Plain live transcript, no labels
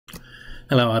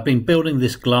Hello, I've been building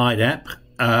this GlideApp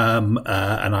and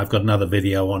I've got another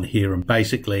video on here, and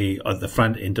basically at the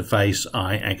front interface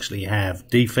I actually have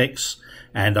defects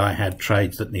and I have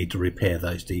trades that need to repair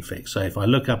those defects. So if I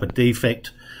look up a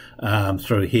defect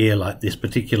through here, like this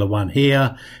particular one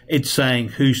here, it's saying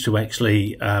who's to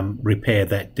actually repair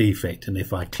that defect, and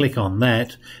if I click on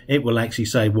that it will actually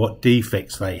say what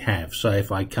defects they have. So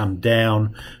if I come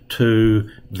down to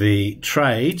the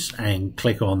trades and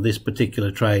click on this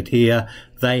particular trade here,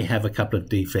 they have a couple of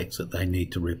defects that they need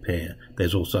to repair.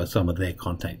 There's also some of their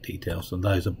contact details, and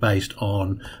those are based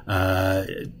on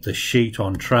the sheet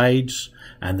on trades,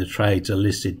 and the trades are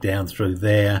listed down through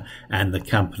there, and the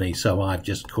company. So I've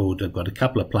got a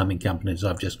couple of plumbing companies.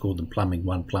 I've just called them Plumbing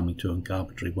 1, Plumbing 2, and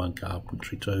Carpentry 1,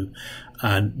 Carpentry 2,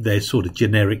 and they're sort of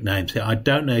generic names here. I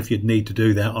don't know if you'd need to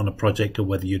do that on a project or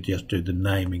whether you just do the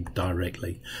naming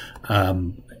directly.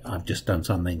 I've just done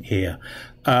something here.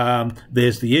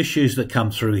 There's the issues that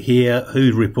come through here,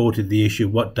 who reported the issue,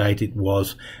 what date it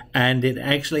was, and it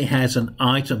actually has an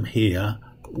item here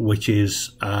which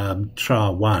is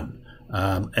TRA1,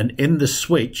 and in the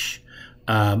switch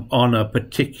on a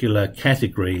particular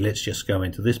category, let's just go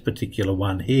into this particular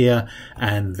one here,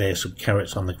 and there's some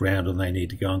carrots on the ground and they need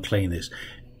to go and clean this.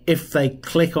 If they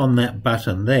click on that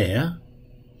button there,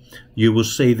 you will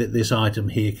see that this item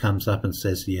here comes up and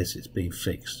says yes, it's been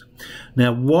fixed.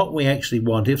 Now what we actually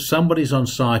want, if somebody's on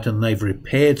site and they've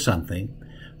repaired something,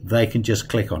 they can just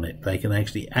click on it. They can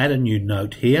actually add a new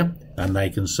note here, and they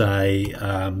can say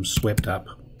swept up,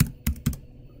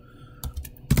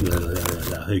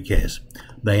 who cares.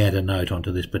 They add a note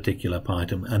onto this particular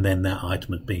item, and then that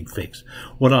item has been fixed.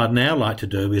 What I'd now like to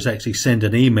do is actually send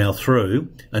an email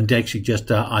through and actually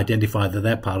just identify that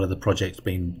that part of the project's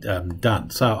been done.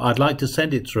 So I'd like to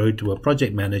send it through to a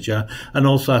project manager and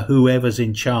also whoever's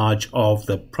in charge of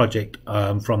the project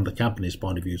from the company's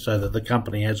point of view, so that the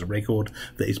company has a record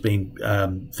that it's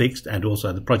been fixed, and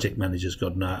also the project manager's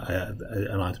got an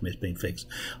item that's been fixed.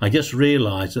 I just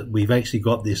realized that we've actually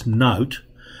got this note,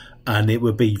 and it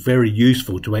would be very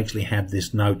useful to actually have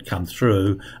this note come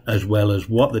through, as well as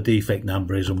what the defect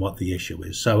number is and what the issue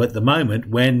is. So at the moment,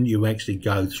 when you actually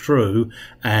go through,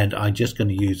 and I'm just going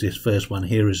to use this first one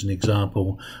here as an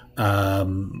example as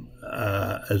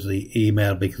the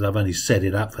email, because I've only set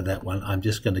it up for that one. I'm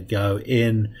just going to go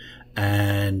in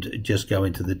and just go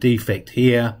into the defect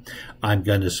here. I'm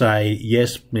going to say,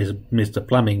 yes, Mr.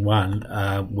 Plumbing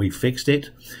 1, we fixed it.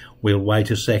 We'll wait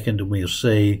a second and we'll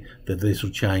see that this will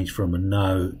change from a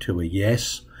no to a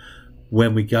yes.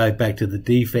 When we go back to the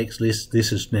defects list,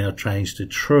 this is now changed to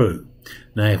true.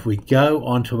 Now if we go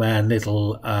onto our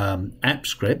little app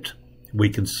script, we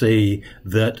can see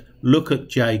that look at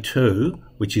J2,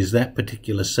 which is that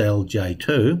particular cell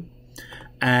J2,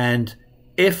 and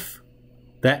if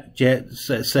that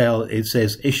cell, it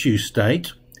says issue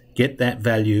state, get that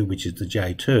value, which is the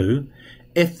J2.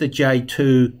 If the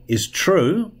J2 is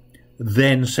true,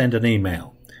 then send an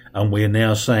email. And we're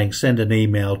now saying send an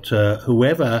email to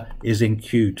whoever is in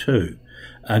Q2.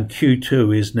 And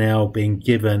Q2 is now being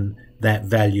given that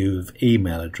value of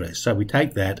email address. So we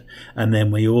take that, and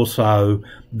then we also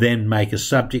then make a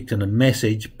subject and a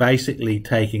message, basically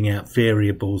taking out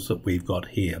variables that we've got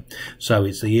here. So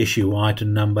it's the issue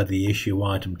item number, the issue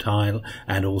item title,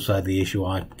 and also the issue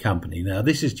item company. Now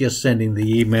this is just sending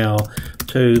the email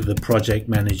to the project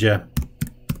manager.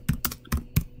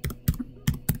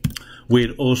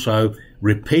 We'd also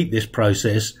repeat this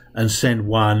process and send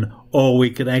one, or we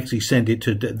could actually send it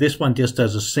to, this one just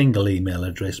does a single email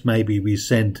address. Maybe we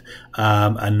send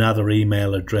another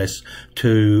email address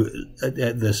to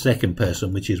the second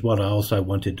person, which is what I also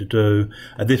wanted to do.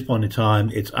 At this point in time,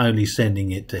 it's only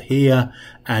sending it to here,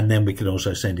 and then we can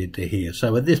also send it to here.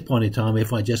 So at this point in time,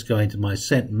 if I just go into my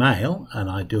sent mail and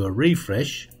I do a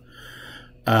refresh,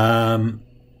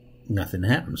 nothing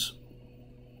happens.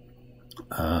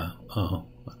 Oh,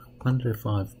 I wonder if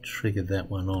I've triggered that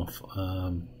one off.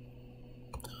 I'm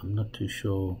not too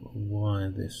sure why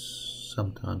this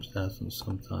sometimes does and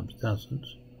sometimes doesn't.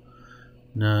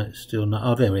 No, it's still not.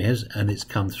 Oh, there it is, and it's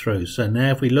come through. So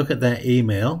now if we look at that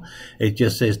email, it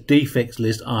just says defects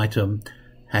list item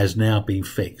has now been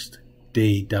fixed.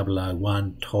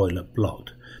 D001 toilet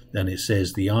blocked. Then it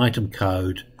says the item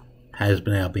code has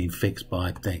now been fixed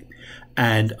by thing.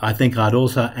 And I think I'd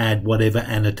also add whatever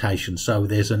annotation. So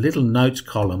there's a little notes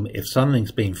column. If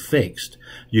something's been fixed,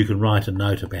 you can write a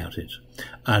note about it.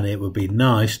 And it would be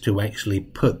nice to actually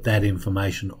put that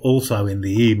information also in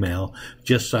the email,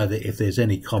 just so that if there's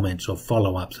any comments or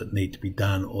follow-ups that need to be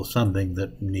done, or something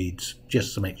that needs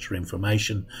just some extra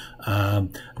information,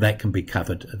 that can be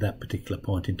covered at that particular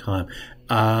point in time.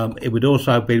 It would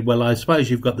also be, well, I suppose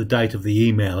you've got the date of the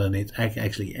email and it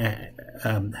actually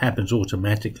happens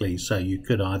automatically, so you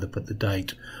could either put the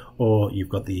date or you've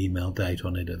got the email date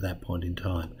on it at that point in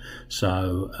time.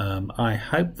 So I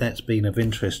hope that's been of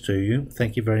interest to you.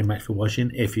 Thank you very much for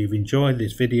watching. If you've enjoyed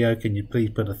this video, can you please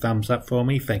put a thumbs up for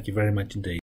me? Thank you very much indeed.